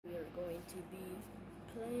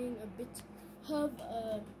playing a bit of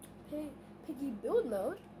piggy build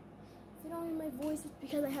mode. If you don't hear my voice, it's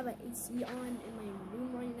because I have an AC on in my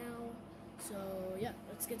room right now. So yeah,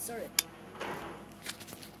 let's get started.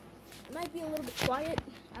 It might be a little bit quiet.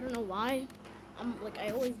 I don't know why. I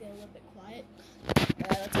always get a little bit quiet.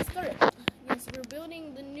 Let's get started. Yes, we're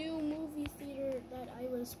building the new movie theater that I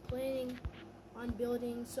was planning on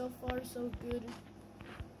building. So far, so good.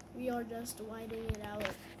 We are just widening it out.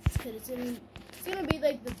 It's gonna be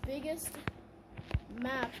like the biggest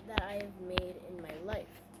map that I have made in my life.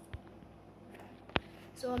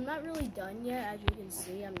 So I'm not really done yet, as you can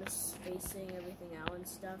see. I'm just spacing everything out and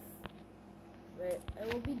stuff. But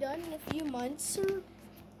it will be done in a few months or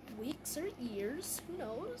weeks or years. Who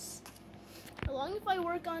knows? As long as I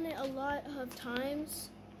work on it a lot of times,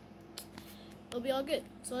 it'll be all good.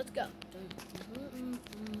 So let's go.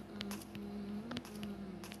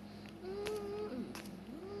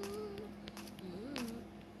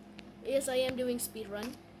 Yes, I am doing speed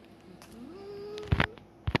run.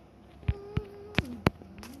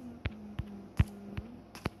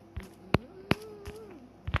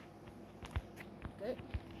 Good.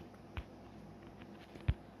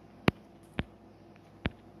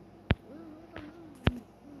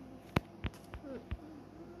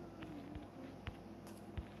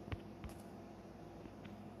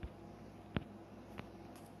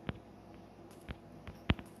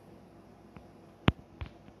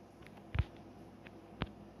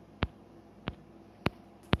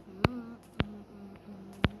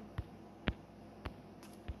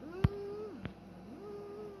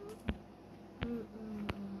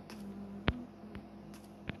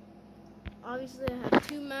 Obviously, I have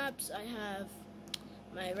two maps. I have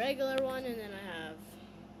my regular one, and then I have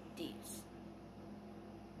these.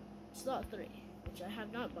 Slot 3, which I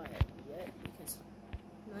have not bought yet because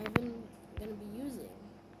I'm not even gonna be using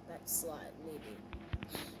that slot.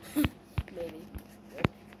 Maybe, maybe.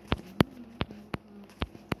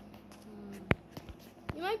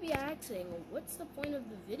 You might be asking, what's the point of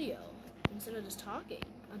the video instead of just talking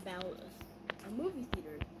about a movie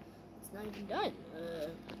theater? It's not even done.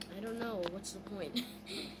 I don't know. What's the point?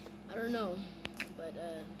 I don't know. But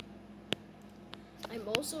I'm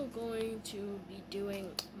also going to be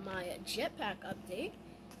doing my jetpack update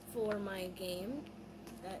for my game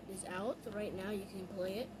that is out right now. You can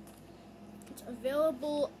play it. It's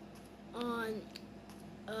available on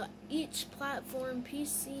each platform: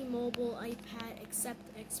 PC, mobile, iPad, except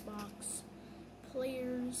Xbox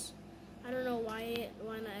players. I don't know why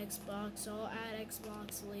not Xbox, so I'll add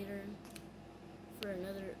Xbox later for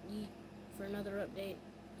another update.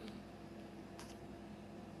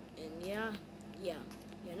 And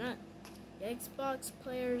the Xbox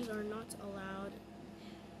players are not allowed.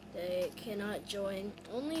 They cannot join.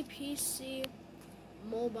 Only PC,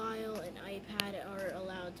 mobile, and iPad are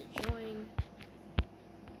allowed to join.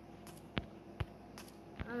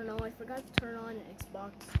 I don't know, I forgot to turn on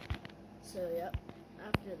Xbox. So yep,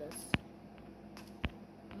 after this.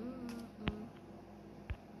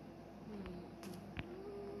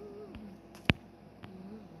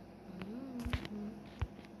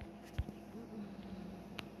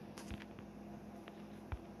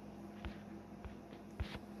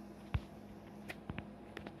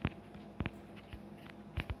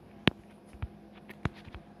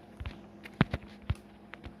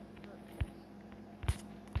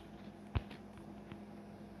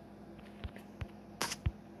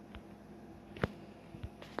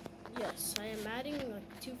 Yes, I am adding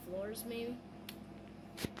like 2 floors maybe.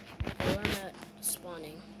 While I'm at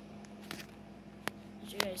spawning.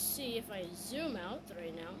 As you guys see, if I zoom out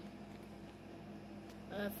right now,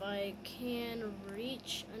 if I can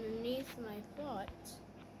reach underneath my plot.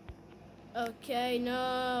 Okay,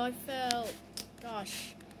 no, I fell.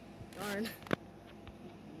 Gosh, darn.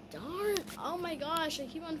 Darn, oh my gosh, I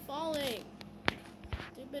keep on falling.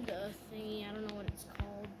 Stupid thingy, I don't know what it's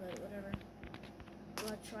called, but whatever. I'm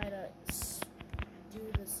gonna try to do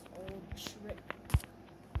this old trick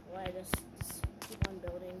where I just keep on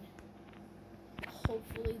building.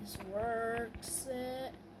 Hopefully this works.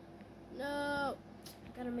 No,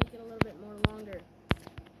 I gotta make it a little bit more longer.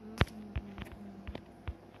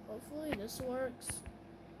 Hopefully this works.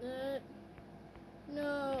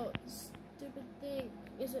 No, stupid thing.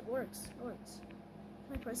 Yes, it works. It works.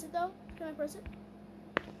 Can I press it though? Can I press it?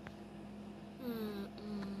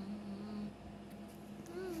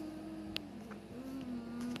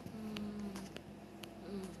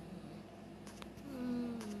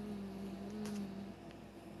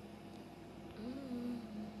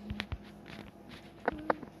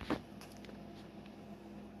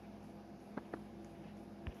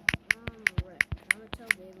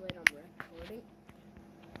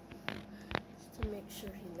 sure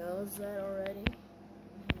he knows that already.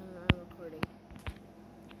 I'm recording.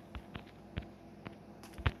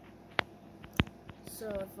 So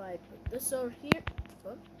if I put this over here,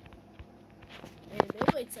 oh, and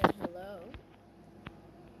Beyblade said hello,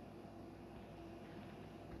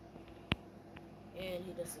 and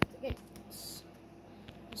he just left the game.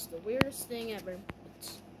 It's the weirdest thing ever.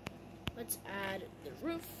 Let's add the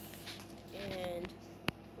roof, and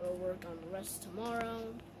we'll work on the rest tomorrow.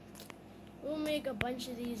 We'll make a bunch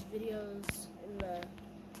of these videos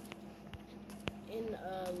in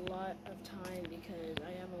a lot of time because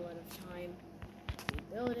I have a lot of time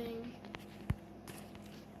rebuilding.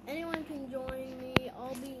 Anyone can join me.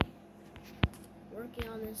 I'll be working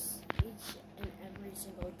on this each and every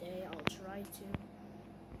single day. I'll try to.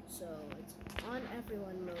 So it's on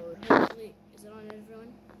everyone mode. Hopefully, is it on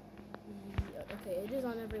everyone? Yeah, okay, it is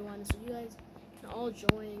on everyone. So you guys can all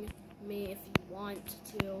join me if you want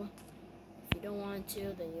to. If you don't want to,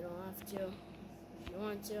 then you don't have to. If you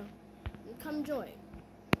want to, then come join.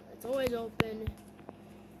 It's always open.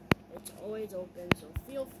 It's always open, so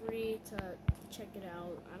feel free to check it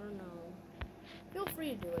out. I don't know. Feel free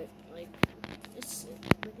to do it. Like it's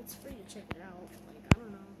free to check it out. Like I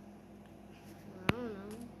don't know.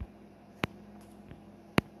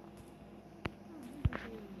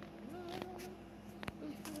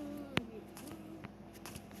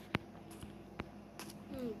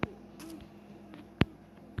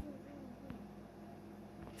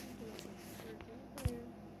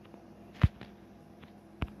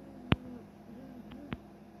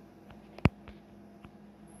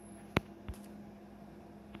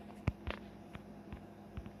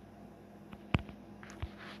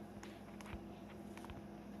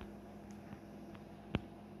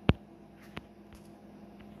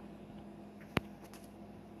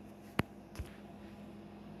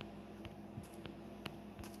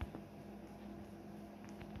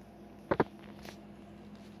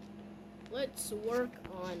 Let's work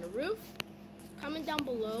on the roof. Comment down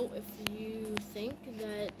below if you think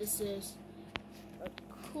that this is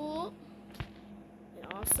cool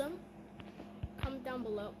and awesome. Comment down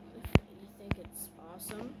below if you think it's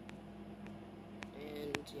awesome.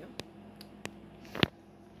 And yeah.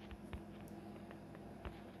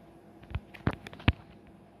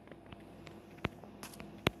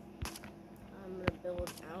 I'm gonna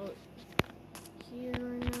build out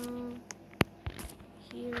here now.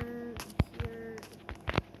 Here.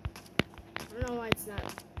 I don't know why it's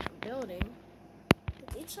not building.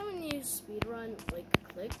 Each time when you speedrun, like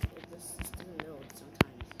click, it just doesn't build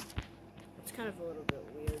sometimes. It's kind of a little bit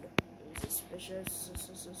weird and suspicious.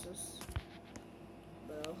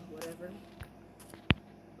 But whatever.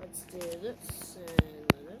 Let's do this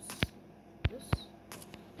and this.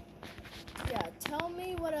 Yeah, tell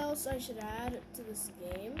me what else I should add to this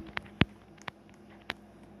game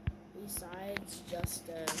besides just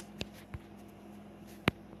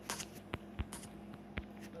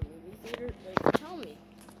theater. Like, tell me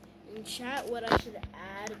in chat what I should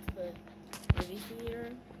add to the movie theater.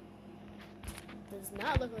 It does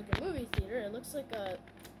not look like a movie theater. It looks like a,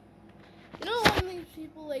 you know, when these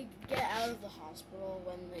people like get out of the hospital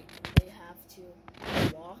when like they have to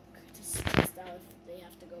walk to test out if they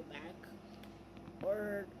have to go back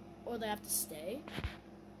or they have to stay.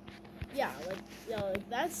 Yeah, like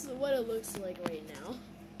that's what it looks like right now.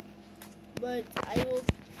 But I will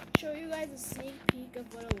show you guys a sneak peek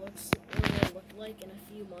of what it will look like in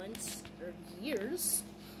a few months or years.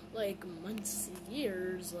 Like months,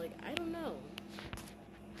 years, like I don't know.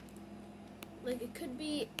 Like it could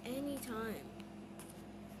be any time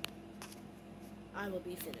I will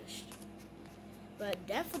be finished. But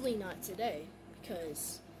definitely not today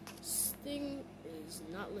because this thing is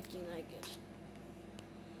not looking that good.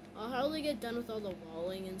 I'll hardly get done with all the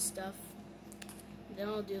walling and stuff. Then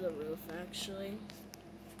I'll do the roof actually.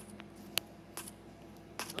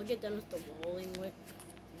 I'll get done with the walling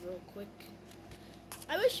real quick.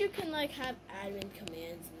 I wish you can like have admin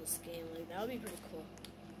commands in this game. Like that would be pretty cool.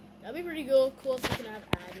 That'd be pretty cool if you can have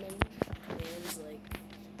admin commands. Like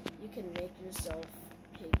you can make yourself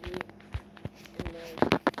piggy and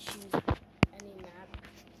then choose any map.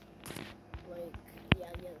 Like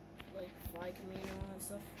like fly command and all that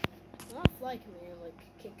stuff. Not fly command, like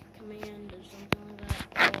kick command or something like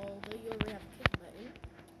that. Although you already have a kick button.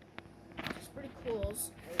 It's pretty cool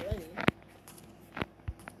already.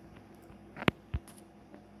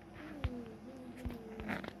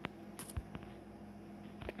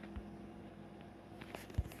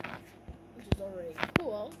 Which is already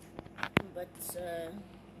cool. But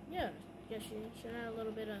yeah, I guess you should add a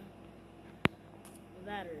little bit of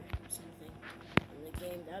that or something in the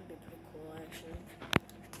game. That'd be pretty cool actually.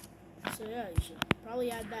 So yeah, you should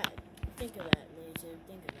probably add that. Think of that, YouTube.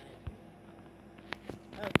 Think of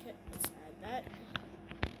that. Okay, let's add that.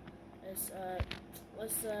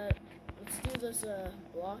 Let's do this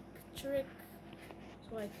block trick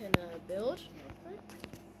so I can build real quick.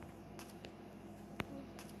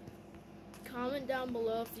 Comment down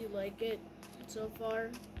below if you like it so far.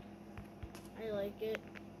 I like it.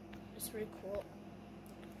 It's pretty cool.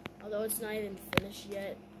 Although it's not even finished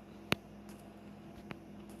yet.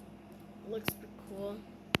 It looks pretty cool.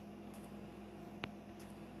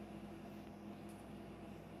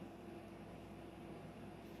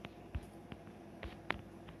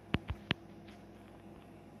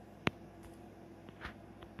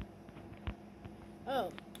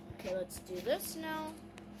 Oh, okay, let's do this now.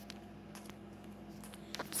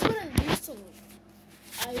 This is what it used to look.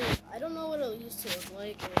 I don't know what it used to look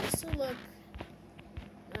like. It used to look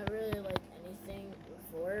not really like anything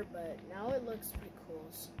before, but now it looks pretty cool.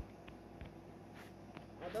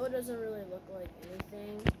 Although it doesn't really look like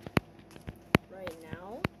anything right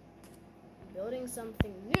now, I'm building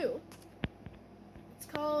something new. It's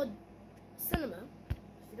called cinema. If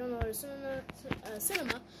you don't know what a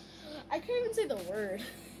cinema, I can't even say the word.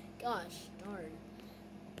 Gosh darn.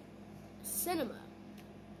 Cinema.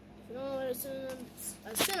 If you don't know what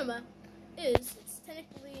a cinema is, it's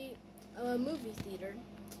technically a movie theater.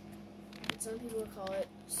 And some people call it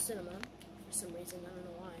cinema for some reason. I don't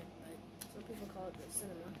know why, but some people call it the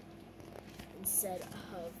cinema instead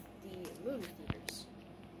of the movie theaters.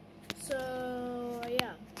 So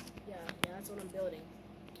yeah, that's what I'm building.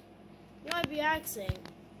 You might be asking,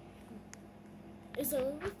 is a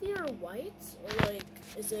movie theater white, or like,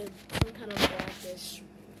 is it some kind of blackish,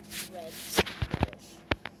 red-ish?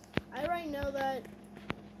 I already know that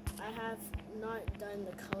I have not done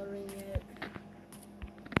the coloring yet.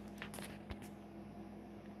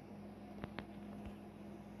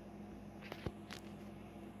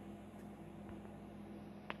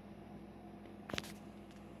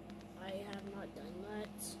 I have not done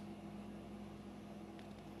that.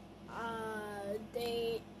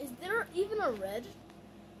 Is there even a red?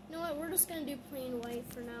 You know what, we're just gonna do plain white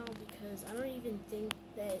for now, because I don't even think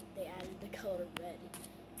that they added the color red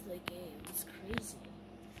to the game. It's crazy.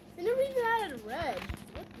 They never even added red.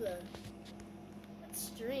 What the? That's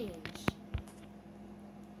strange.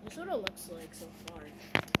 That's what it looks like so far. If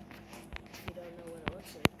you don't know what it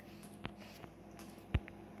looks like.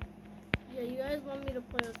 Yeah, you guys want me to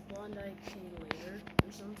play with Blondie King later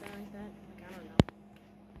or something like that? Like,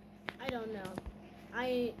 I don't know.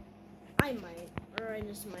 I might, or I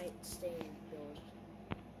just might stay and build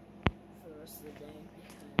for the rest of the day,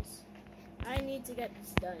 because I need to get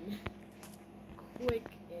this done quick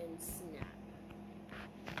and snap.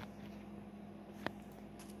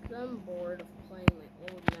 'Cause I'm bored of playing my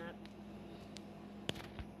old map.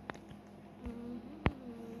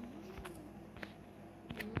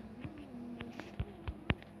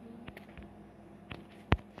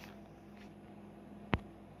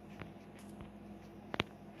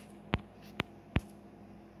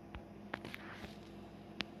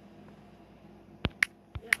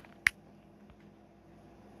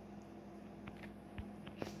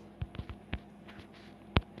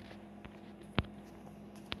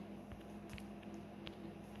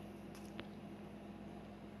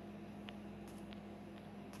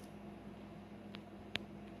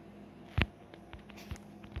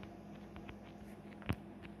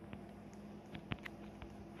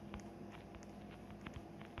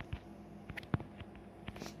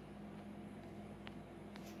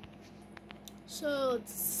 So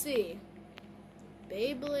let's see.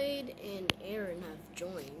 Beyblade and Aaron have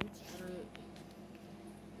joined. I don't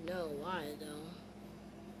know why though.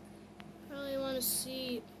 Probably want to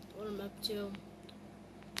see what I'm up to.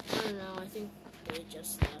 I don't know. I think they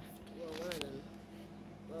just left. Well, one of them.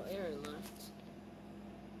 Well, Aaron left.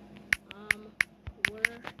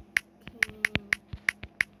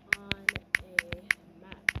 Working on a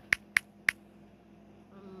map.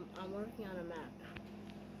 I'm working on a map.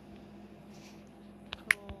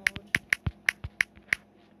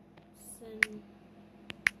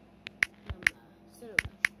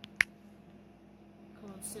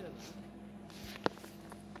 Cinema.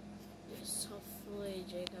 Yes, hopefully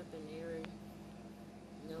Jacob and Aaron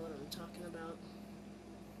know what I'm talking about.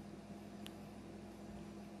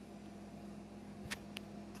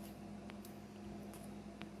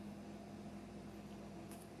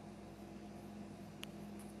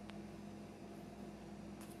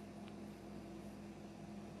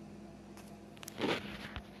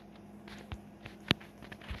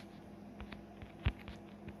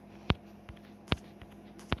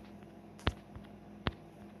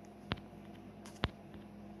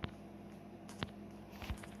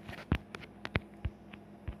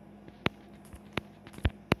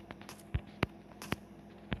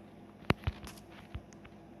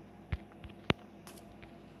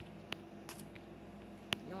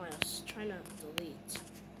 trying to delete.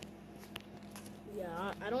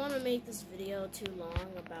 Yeah, I don't want to make this video too long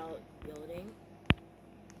about building.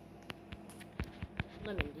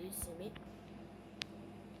 Lemon, do you see me?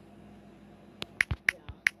 Yeah.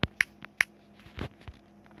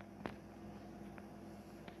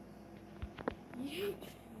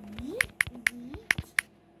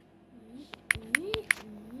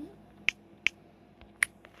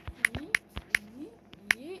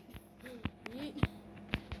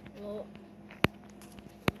 Well,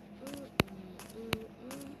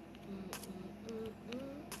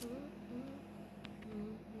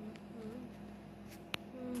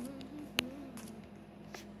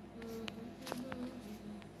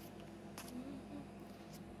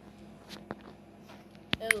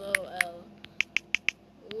 LOL.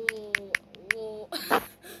 Whoa, whoa.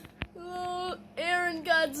 Whoa, Aaron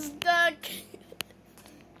got stuck.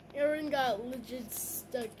 Aaron got legit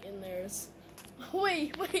stuck in there.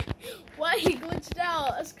 Wait, why he glitched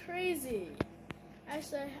out? That's crazy.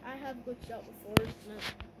 Actually, I have glitched out before.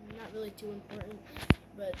 Not really too important,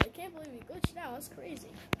 but I can't believe he glitched out. That's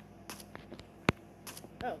crazy.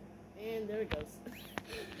 Oh, and there it goes.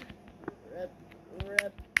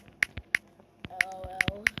 Rip.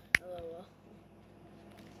 LOL.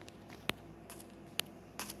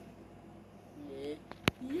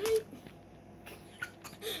 Yeet.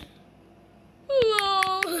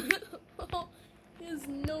 Whoa! His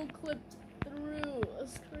no clipped through.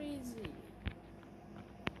 That's crazy.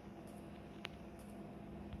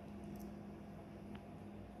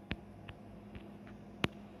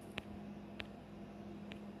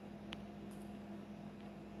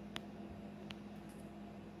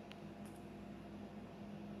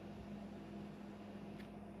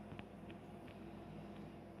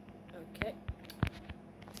 Okay.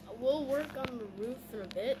 We'll work on the roof in a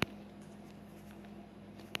bit.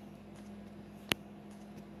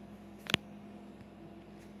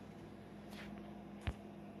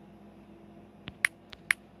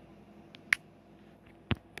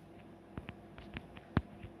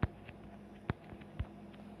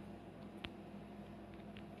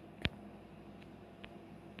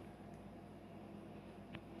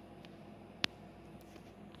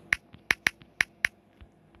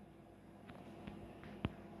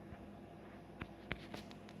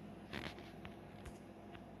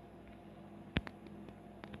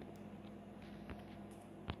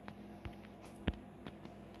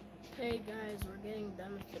 Hey guys, we're getting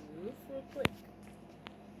done with the roof real quick.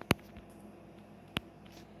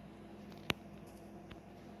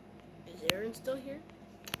 Is Aaron still here?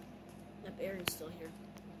 Yep, Aaron's still here.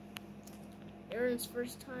 Aaron's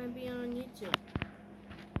first time being on YouTube.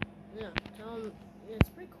 Yeah, tell him it's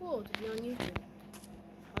pretty cool to be on YouTube.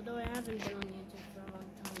 Although I haven't been on YouTube for a long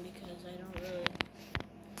time because I don't really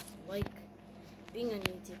like being on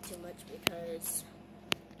YouTube too much because,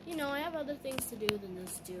 you know, I have other things to do than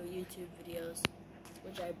just do YouTube videos,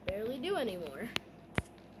 which I barely do anymore.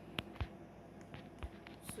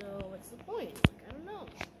 So what's the point? Like, I don't know.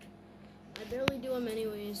 I barely do them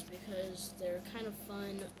anyways because they're kind of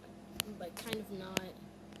fun, but kind of not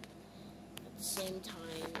at the same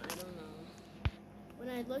time. I don't know. When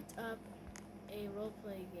I looked up a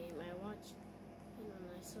roleplay game, I watched it and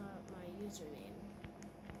I saw my username.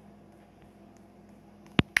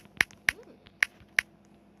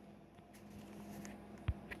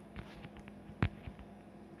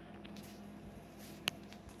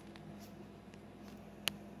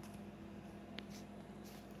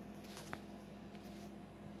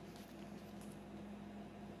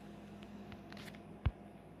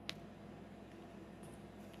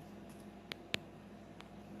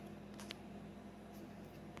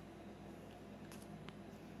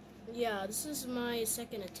 Yeah, this is my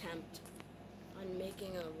second attempt on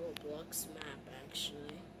making a Roblox map,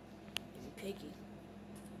 actually, in Piggy.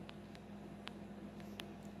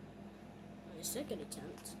 My second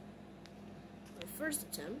attempt. My first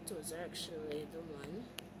attempt was actually the one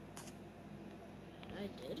I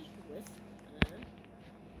did with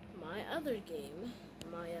my other game,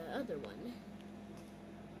 my other one.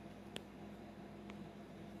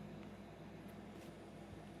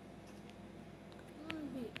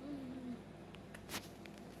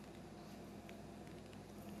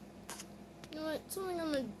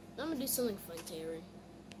 I'm gonna do something fun to Aaron.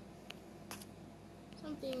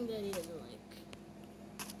 Something that he doesn't like.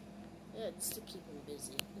 Yeah, just to keep him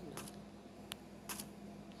busy, you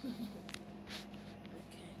know.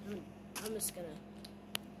 Okay, I'm just gonna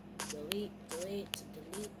delete.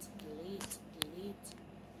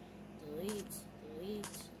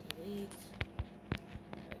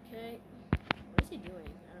 Okay, what is he doing?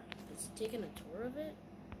 Is he taking a tour of it?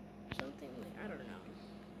 Something like, I don't know.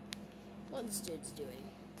 what this dude's doing.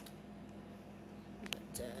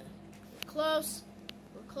 But we're close.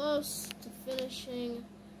 We're close to finishing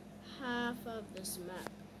half of this map.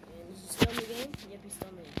 And is he still in the game? Yep, he's still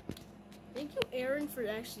in the game. Thank you, Aaron, for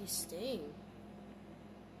actually staying.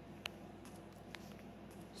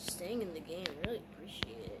 Staying in the game. I really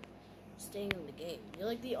appreciate it. Staying in the game. You're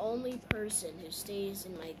like the only person who stays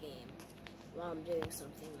in my game while I'm doing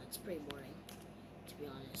something that's pretty boring, to be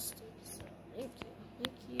honest. So, thank you.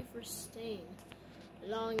 Thank you for staying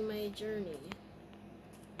along my journey,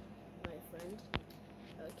 my friend.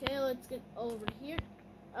 Okay, let's get over here.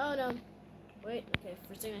 Oh, no. Wait, okay,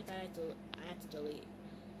 for a second I thought I had to delete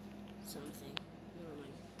something. Never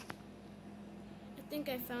mind. I think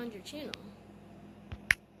I found your channel.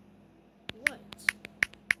 What is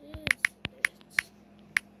it?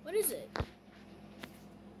 What is it?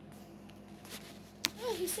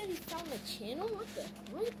 Oh, he said he found my channel? What the?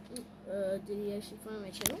 What? Did he actually find my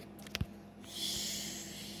channel?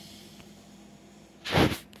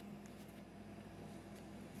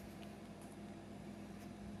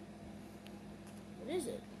 What is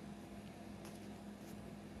it?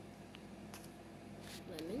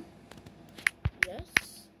 Lemon. Yes.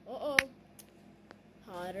 Uh-oh.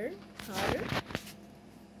 Hotter. Hotter.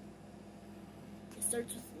 It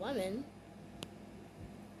starts with lemon.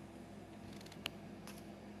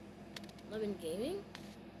 Lemon Gaming?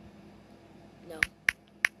 No.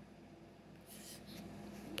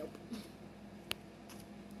 Nope.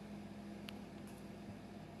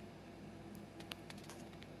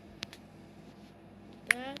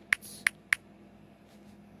 That was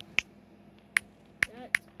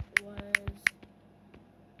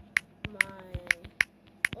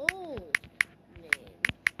my old name.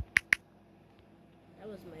 That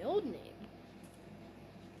was my old name.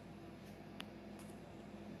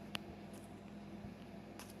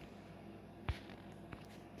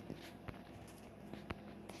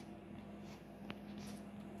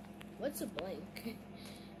 What's a blank?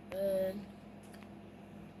 I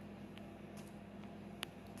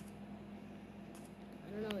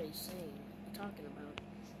don't know what he's saying. Talking about.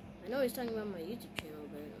 I know he's talking about my YouTube channel,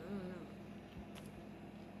 but I don't know.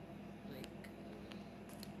 Like,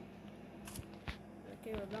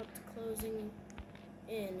 okay, we're about to closing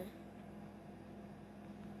in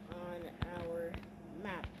on our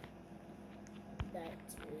map. That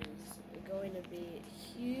is going to be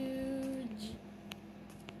huge.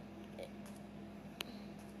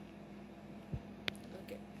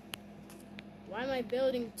 Okay. Why am I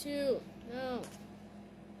building two? No.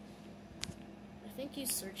 I think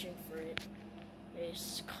he's searching for it.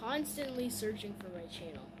 He's constantly searching for my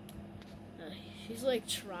channel. He's like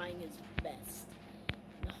trying his best,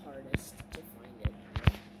 the hardest to find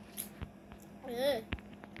it.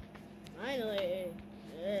 Finally.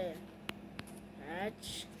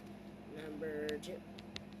 Patch number 2.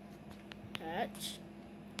 Patch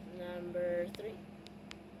number 3.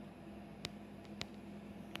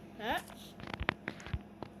 Patch.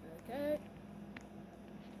 Okay.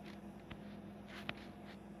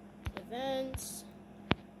 Events.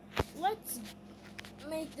 Let's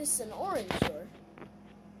make this an orange door.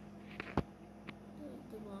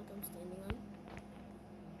 The block I'm standing on.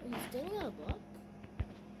 Are you standing on a block?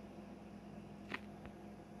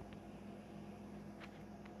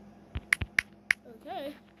 Okay.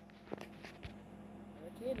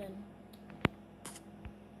 Okay then.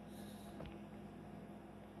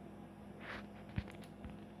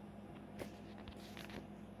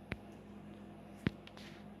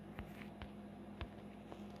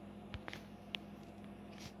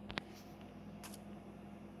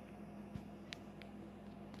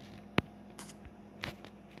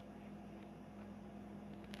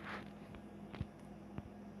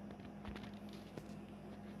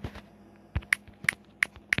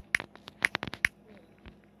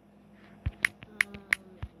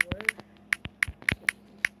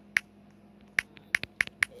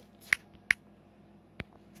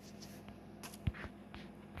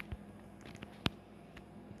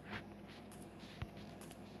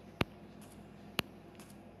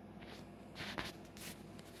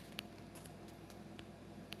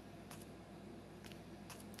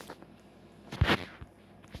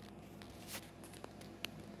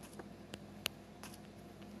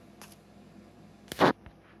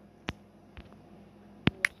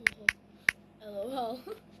 LOL.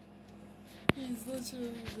 He's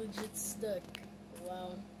literally legit stuck.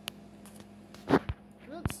 Wow. I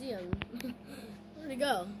don't see him. Where'd he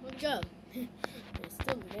go? Where'd he go? He's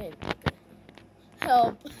still in the game. Okay.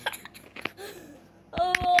 Help.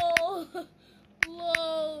 Oh!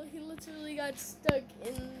 Whoa! He literally got stuck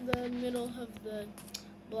in the middle of the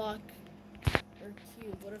block. or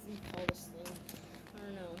cube, whatever you call this thing. I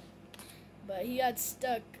don't know. But he got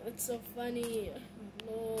stuck. It's so funny.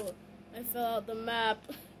 Lol. I fell out the map.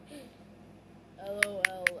 LOL,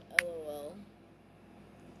 LOL.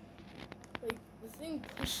 Like, the thing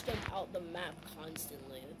pushed him out the map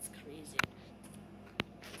constantly. That's crazy.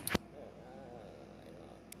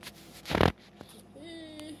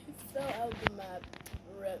 He fell out the map.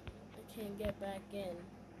 Rip. I can't get back in.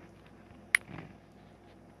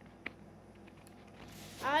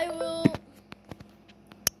 I will...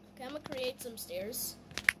 Okay, I'm gonna create some stairs.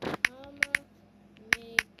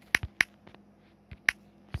 Make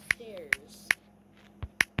stairs.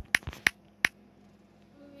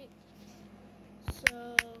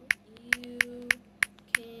 So you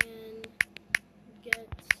can get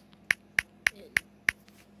in.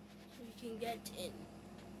 So you can get in.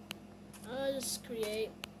 I'll just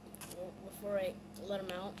create before I let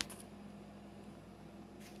him out.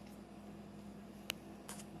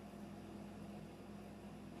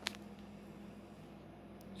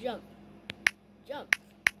 Jump. Jump.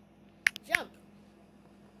 Jump.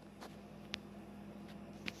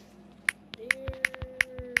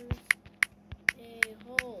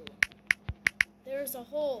 There's a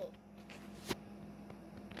hole.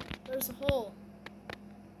 There's a hole.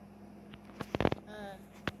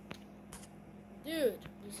 Dude,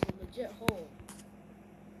 this is a legit hole.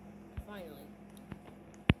 Finally.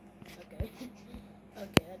 Okay.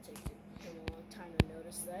 Okay, that takes a long time to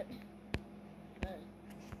notice that.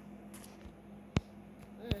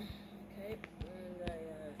 Okay, and I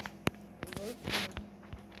look.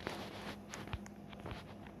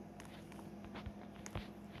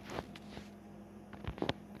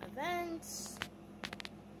 Events.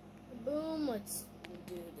 Boom, let's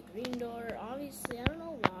do the green door. Obviously, I don't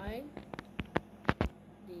know why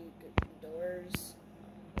the doors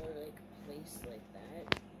are like placed like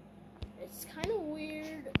that. It's kind of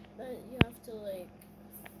weird that you have to like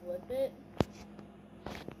flip it.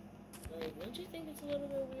 Like, don't you think it's a little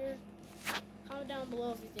bit weird? Comment down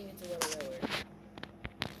below if you think it's a little bit weird.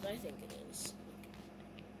 Because I think it is.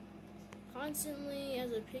 Constantly,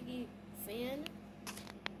 as a piggy fan,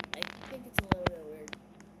 I think it's a little bit weird.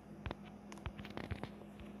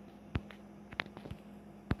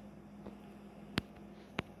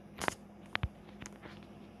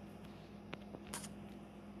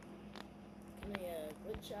 Can I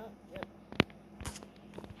glitch out? Yep.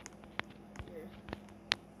 Here.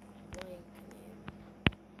 Blank name.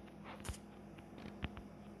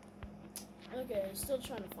 Okay, I'm still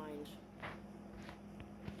trying to find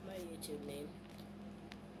my YouTube name.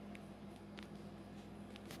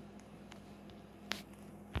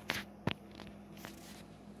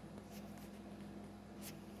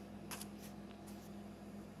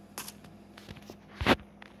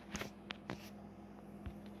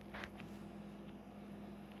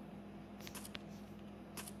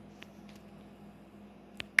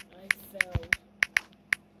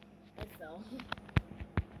 I fell.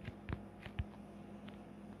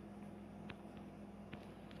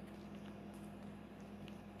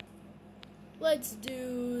 Let's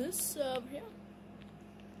do this over here.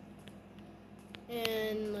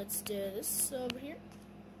 And let's do this over here.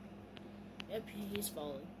 Yep, he's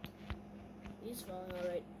falling. He's falling,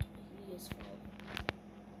 alright. He is falling.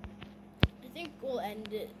 I think we'll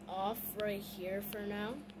end it off right here for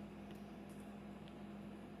now.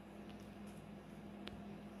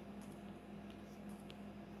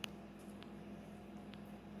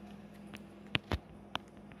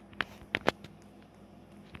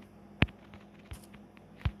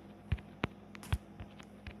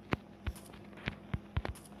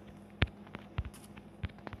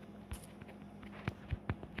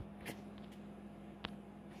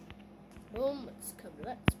 Boom, let's cover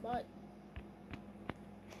that spot.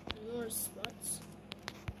 More spots.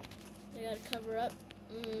 I gotta cover up.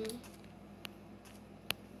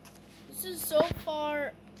 This is so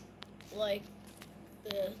far like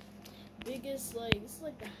the biggest, like, this is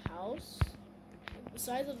like the house. The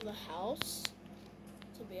size of the house,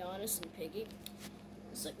 to be honest, and Piggy.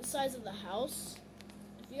 It's like the size of the house.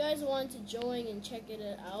 If you guys want to join and check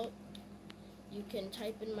it out, you can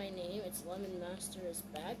type in my name. It's Lemon Master is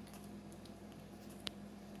back.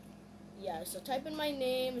 Yeah, so type in my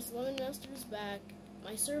name. It's Lemon Master is back.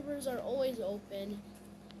 My servers are always open.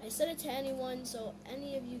 I set it to anyone, so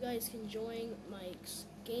any of you guys can join my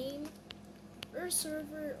game or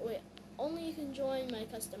server. Wait, only you can join my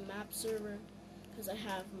custom map server, because I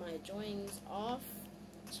have my joins off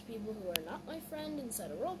to people who are not my friend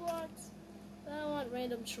inside of Roblox. But I don't want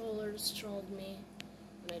random trollers trolling me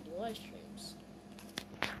when I do live streams.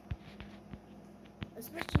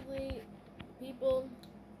 Especially people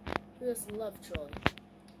who just love trolling.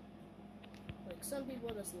 Like, some people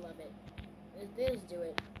just love it. They just do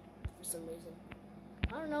it for some reason.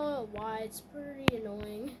 I don't know why. It's pretty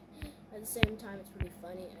annoying. At the same time, it's pretty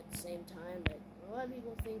funny at the same time. But a lot of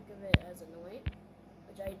people think of it as annoying,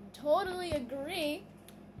 which I totally agree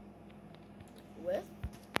with.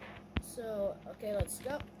 So, okay, let's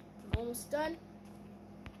go. I'm almost done.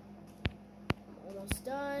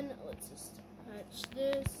 Let's just patch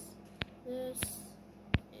this, and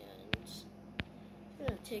it's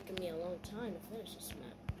gonna take me a long time to finish this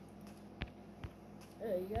map.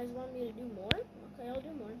 You guys want me to do more? Okay, I'll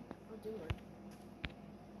do more.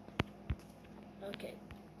 Okay,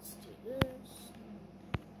 let's do this.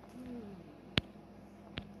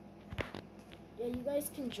 Yeah, you guys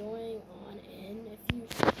can join on in if you.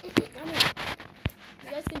 You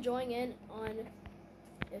guys can join in on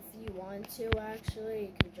if you want to. Actually,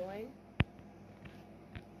 you can join.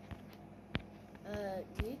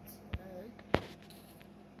 Neat.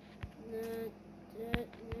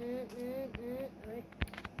 Right.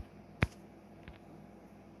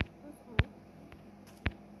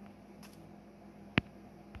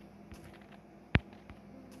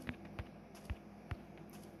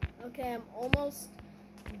 Okay, I'm almost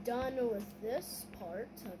done with this part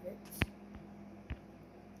of it.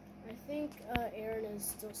 I think Aaron is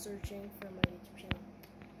still searching for my YouTube channel.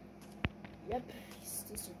 Yep, he's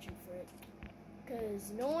still searching for it.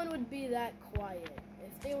 Because no one would be that quiet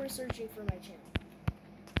if they were searching for my channel.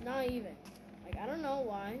 Not even. Like, I don't know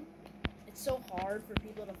why. It's so hard for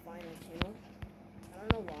people to find my channel. I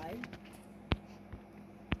don't know why.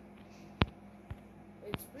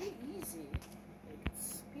 It's pretty easy. Like,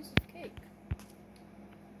 it's a piece of cake.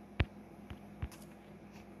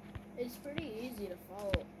 It's pretty easy to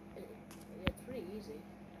follow. It's pretty easy.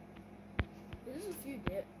 There's a few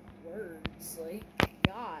words. Like,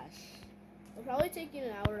 gosh. It'll probably take you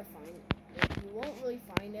an hour to find it. Like, you won't really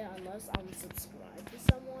find it unless I'm subscribed to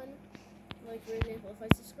someone. Like, for example, if I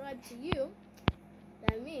subscribe to you,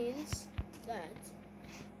 that means that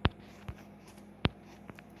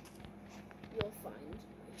you'll find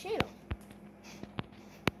my channel.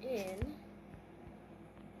 And,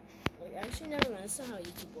 like, actually, never mind. That's not how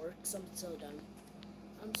YouTube works. I'm so dumb.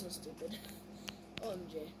 I'm so stupid.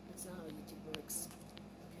 OMG. That's not how YouTube works.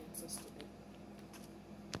 Okay, I'm so stupid.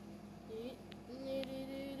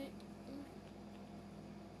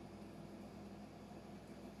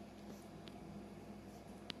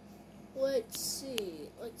 Let's see.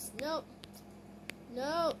 Nope.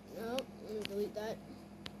 Let me delete that.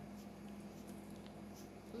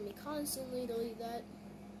 Let me constantly delete that.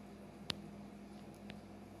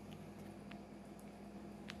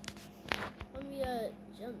 Let me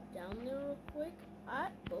jump down there real quick.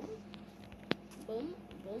 Boom. Boom.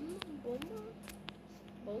 Boom. Boom.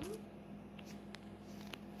 Boom.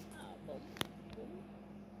 Boom.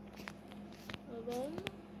 Boom.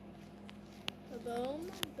 Boom.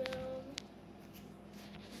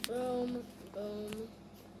 Boom. Boom.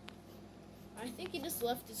 I think he just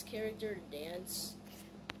left his character to dance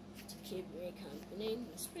to keep me company.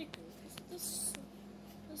 That's pretty cool. This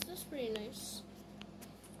is pretty nice.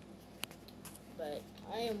 But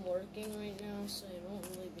I am working right now, so I won't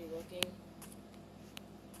really be looking.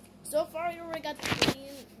 So far, I already got the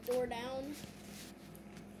main door down.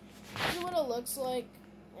 This is what it looks like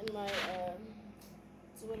in my,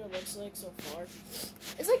 this is what it looks like so far.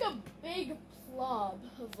 It's like a big blob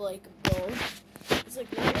of, like, bone. It's,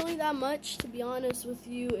 like, not really that much, to be honest with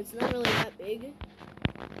you. It's not really that big.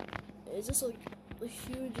 It's just, like, the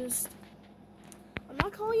hugest, I'm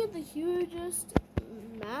not calling it the hugest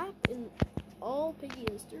map in all Piggy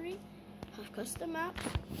history. Have custom maps.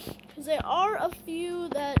 Because there are a few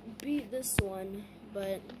that beat this one,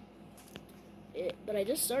 but I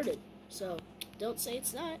just started. So, don't say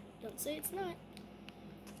it's not. Don't say it's not.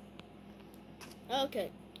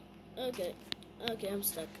 Okay, I'm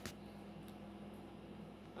stuck.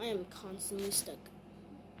 I am constantly stuck.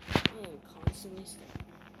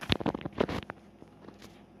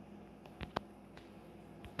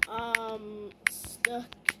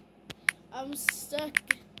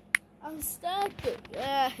 I'm stuck.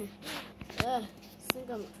 I think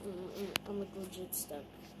I'm like legit stuck.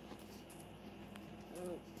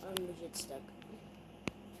 I'm legit stuck.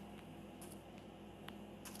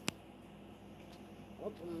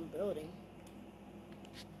 Oh, I'm building.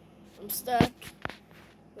 I'm stuck.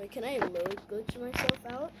 Wait, can I load glitch myself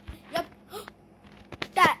out? Yep.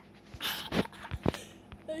 That.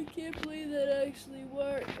 I can't believe that actually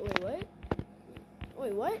worked.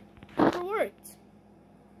 Wait, what? It worked.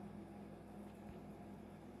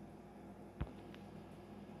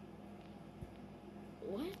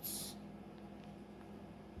 What?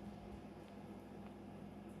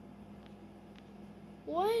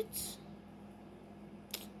 What?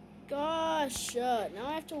 Gosh, now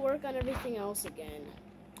I have to work on everything else again.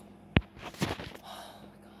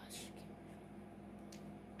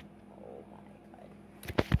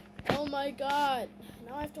 Oh my god.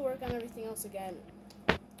 Now I have to work on everything else again.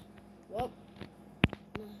 Well,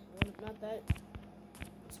 not that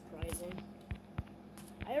surprising.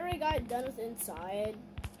 I already got done with inside.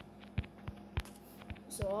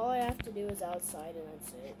 So all I have to do is outside and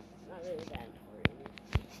that's it. Not really that important.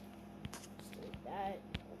 Just do that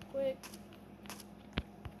real quick.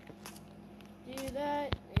 Do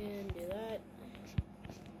that and do that.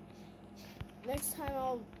 Next time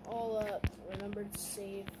I'll remember to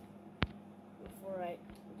save before I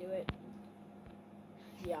do it.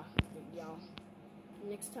 Yeah.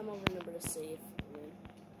 Next time I'll remember to save. And then,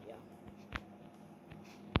 yeah.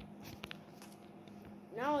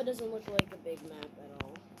 Now it doesn't look like a big map at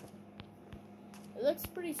all. It looks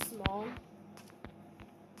pretty small.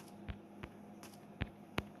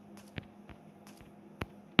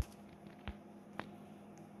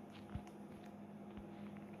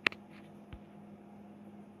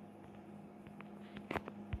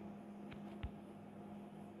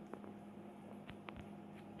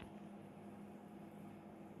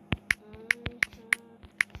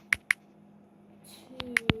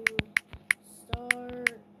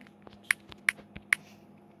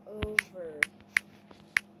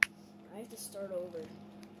 Start over.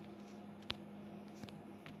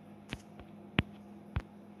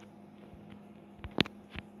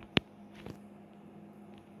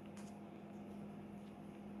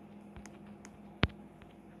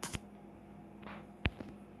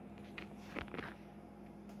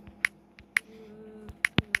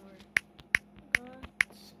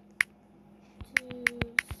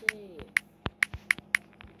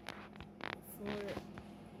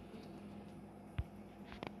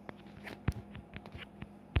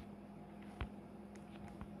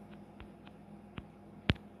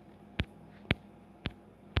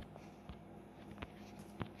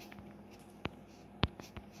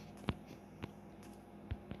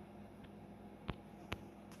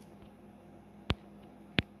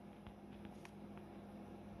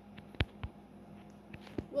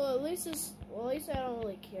 Well, at least I don't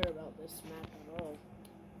really care about this map at all.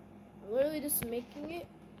 I'm literally just making it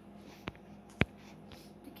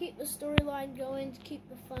to keep the storyline going, to keep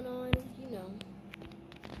the fun on, you know,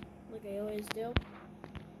 like I always do.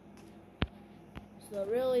 So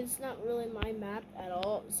really, it's not really my map at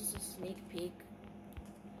all. It's just a sneak peek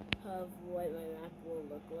of what my map will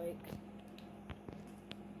look like.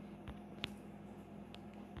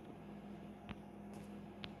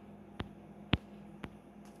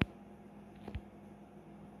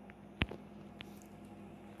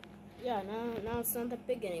 Yeah, now it's not that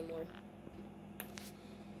big anymore.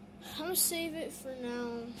 I'm gonna save it for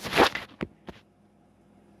now.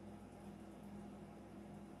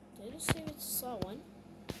 Did I just save it to slot 1?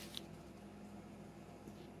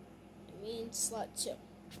 I mean slot 2.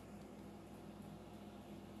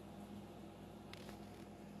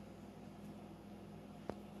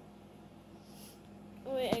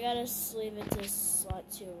 Oh wait, I gotta save it to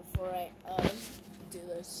slot 2 before I do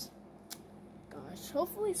this. Gosh,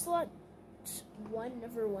 hopefully slot 1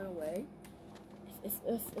 never went away.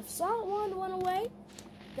 If slot 1 went away,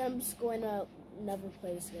 then I'm just going to never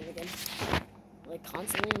play this game again. Like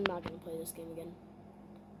constantly, I'm not going to play this game again.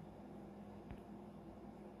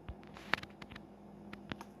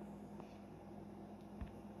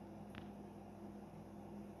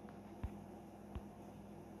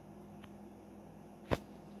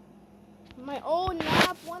 My old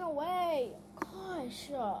map went away. Gosh.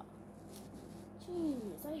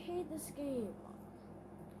 Jeez, I hate this game.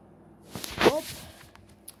 Oh.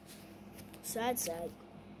 Sad.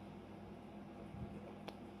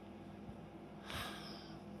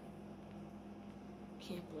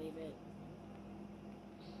 Can't believe it.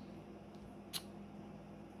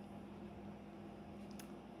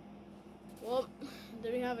 Well,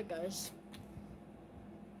 there you have it, guys.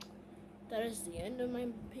 That is the end of my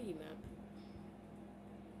piggy map.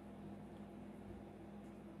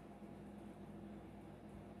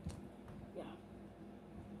 Yeah.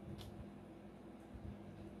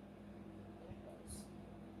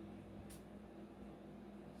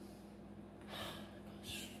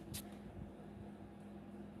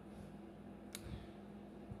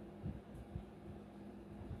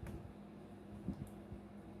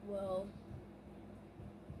 Well,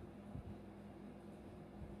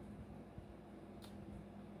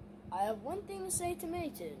 I have one thing to say to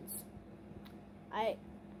Minitoons.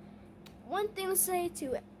 One thing to say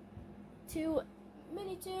to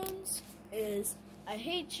Minitoons is I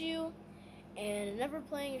hate you and never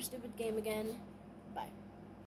playing your stupid game again. Bye.